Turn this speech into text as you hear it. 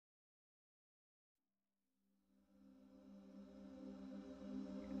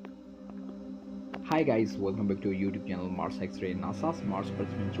Hi guys, welcome back to YouTube channel Mars Xray. NASA's Mars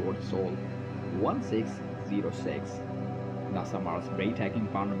Experiment showed Sol 1606. NASA Mars breathtaking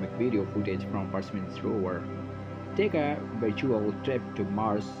panoramic video footage from Mars Rover. Take a virtual trip to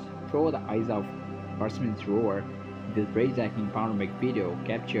Mars through the eyes of Mars Rover. This breathtaking panoramic video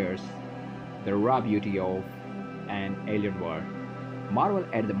captures the raw beauty of an alien world. Marvel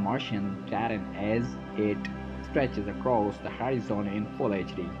at the Martian terrain as it stretches across the horizon in full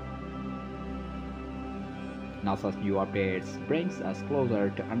HD. NASA's new updates brings us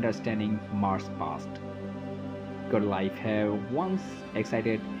closer to understanding Mars' past. Could life have once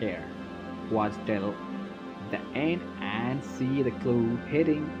existed here? Watch till the end and see the clue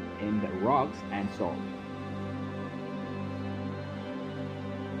hidden in the rocks and soil.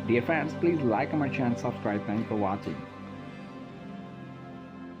 Dear friends, please like, comment, share and subscribe. Thanks for watching.